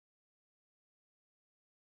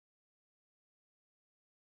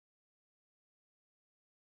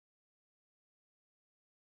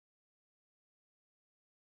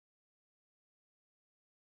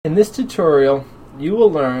In this tutorial, you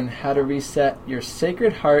will learn how to reset your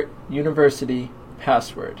Sacred Heart University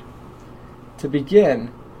password. To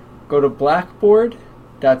begin, go to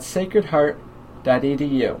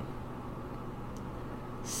blackboard.sacredheart.edu.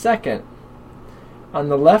 Second, on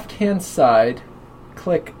the left-hand side,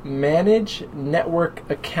 click Manage Network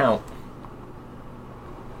Account.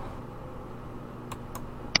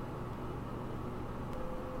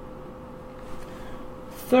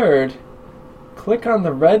 Third, click on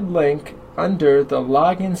the red link under the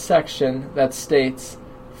Login section that states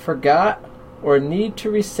Forgot or Need to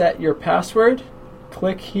Reset Your Password?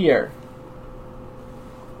 Click here.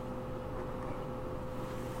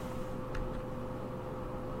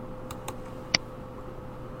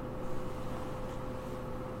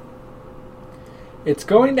 It's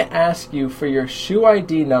going to ask you for your SHU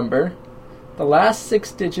ID number, the last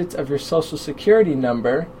 6 digits of your Social Security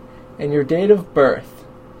number, and your date of birth.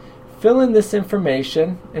 Fill in this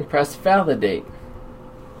information and press Validate.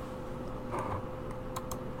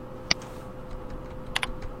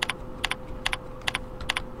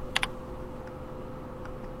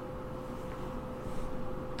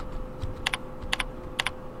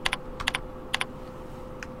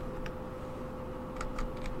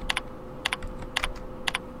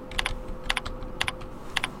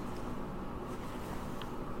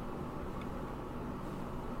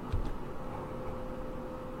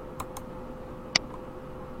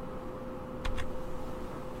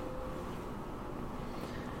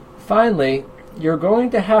 Finally, you're going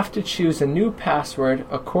to have to choose a new password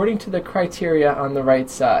according to the criteria on the right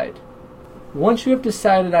side. Once you have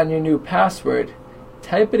decided on your new password,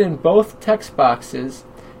 type it in both text boxes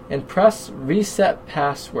and press Reset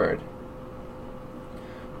Password.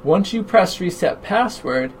 Once you press Reset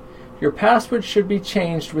Password, your password should be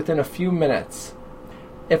changed within a few minutes.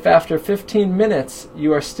 If after 15 minutes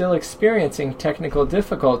you are still experiencing technical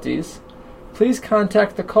difficulties, please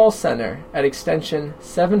contact the call center at extension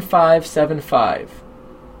 7575.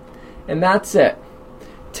 And that's it.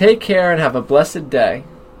 Take care and have a blessed day.